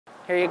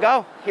here you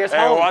go. Here's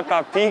Hey, home. what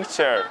a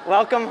picture.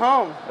 Welcome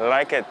home.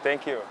 Like it,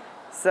 thank you.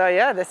 So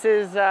yeah, this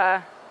is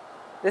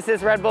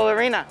Red Bull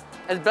Arena.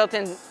 It's built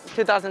in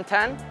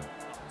 2010.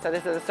 So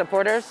this is the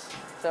supporters.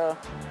 So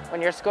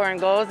when you're scoring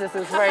goals, this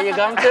is where you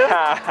come to.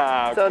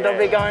 Okay. So they'll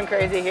be going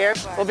crazy here.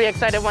 We'll be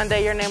excited one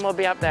day your name will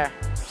be up there.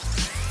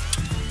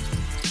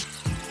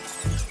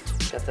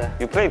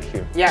 You played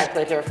here? Yeah, I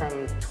played here from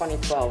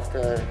 2012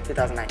 to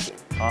 2019.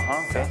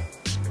 Okay.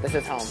 This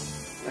is home.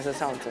 This is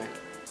home too.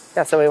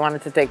 Yeah, so we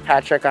wanted to take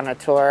Patryk on a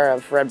tour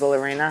of Red Bull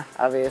Arena.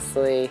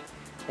 Obviously,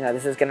 you know,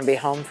 this is going to be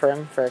home for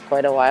him for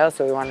quite a while,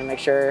 so we wanted to make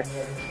sure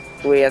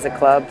we as a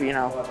club, you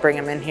know, bring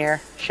him in here,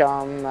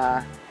 show him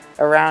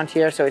around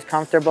here so he's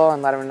comfortable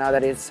and let him know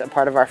that he's a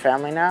part of our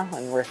family now,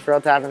 and we're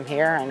thrilled to have him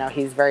here. I know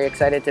he's very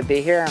excited to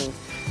be here, and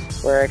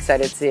we're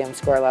excited to see him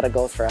score a lot of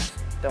goals for us.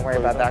 Don't worry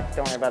about that.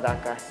 Don't worry about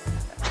that guy.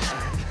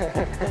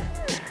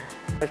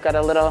 We've got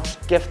a little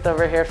gift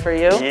over here for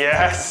you.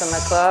 Yes. From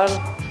the club.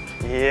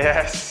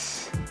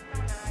 Yes.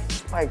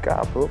 My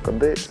God, look at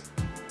this.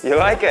 You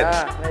like it?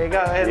 There you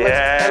go.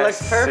 It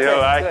looks perfect. You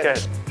like Good.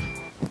 it.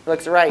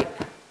 Looks right.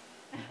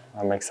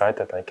 I'm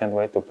excited. I can't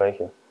wait to play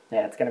here.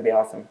 Yeah, it's going to be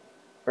awesome.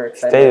 We're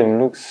excited. Stadium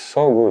looks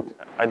so good.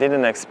 I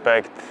didn't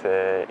expect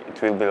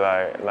it will be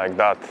like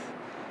that.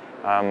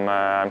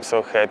 I'm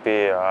so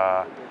happy.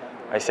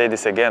 I say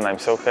this again, I'm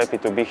so happy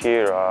to be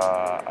here.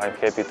 I'm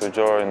happy to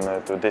join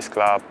to this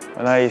club.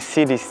 When I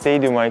see this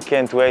stadium, I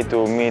can't wait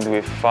to meet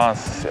with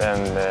fans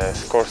and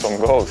score some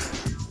goals.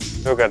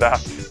 Look at that.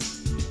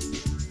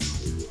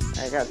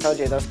 I told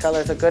you, those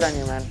colors look good on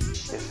you, man.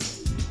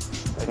 Yes.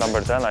 With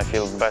number 10, I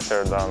feel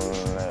better than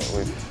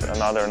with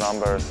another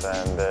numbers,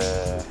 and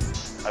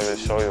I will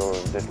show you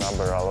this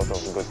number a lot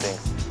of good things.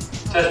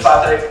 Cześć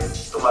Patryk,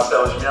 tu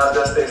Mateusz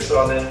Miazga z tej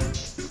strony.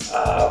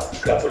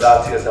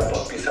 Gratulacje za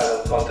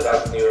podpisany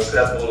kontrakt New York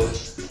Red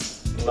Bulls.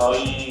 No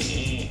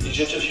i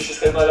życzę Ci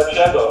wszystkiego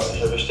najlepszego,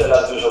 żebyś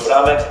strzelał dużo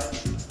bramek,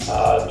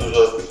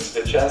 dużo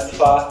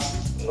zwycięstwa,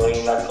 no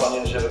i na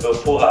koniec, żeby był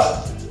puchar.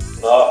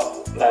 No,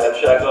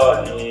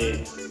 najlepszego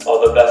i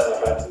all the best, my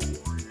friend.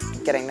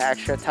 Getting the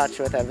extra touch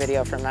with that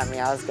video from Matt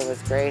Miazga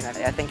was great.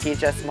 I think he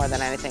just, more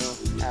than anything,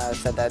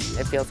 said that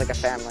it feels like a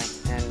family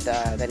and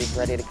that he's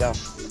ready to go.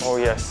 Oh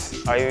yes,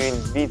 I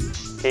will beat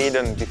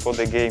Hayden before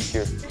the game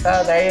here.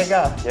 Oh, there you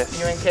go. Yes.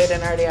 You and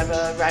Caden already have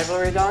a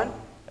rivalry going?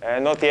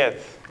 Not yet.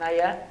 Not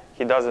yet?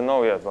 He doesn't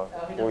know yet, but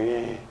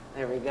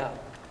There we go.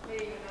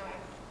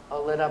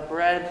 All lit up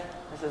red.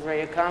 This is where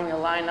you come, you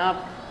line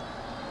up.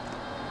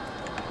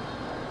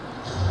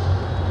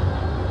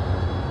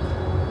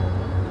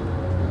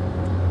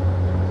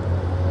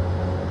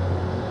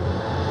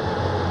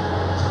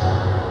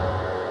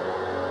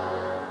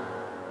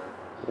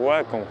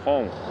 Welcome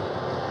home.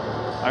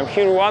 I'm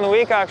here 1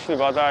 week actually,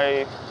 but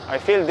I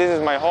feel this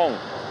is my home.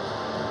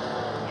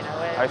 You know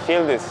what? I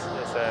feel this.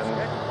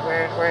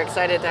 And we're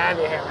excited to have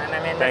you here, man. I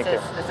mean,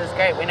 this is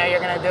great. We know you're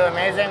going to do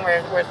amazing.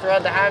 We're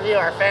thrilled to have you.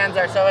 Our fans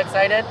are so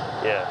excited.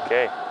 yeah,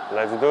 okay,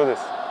 let's do this.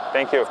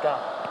 Thank you. Let's go.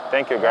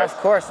 Thank you, Yeah, guys. of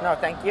course. No,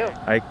 thank you.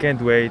 I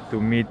can't wait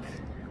to meet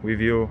with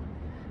you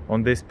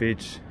on this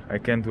pitch. I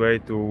can't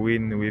wait to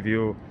win with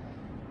you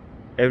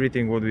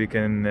everything what we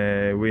can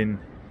win.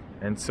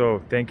 And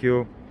so, thank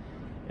you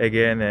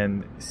again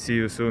and see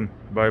you soon.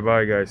 Bye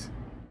bye, guys.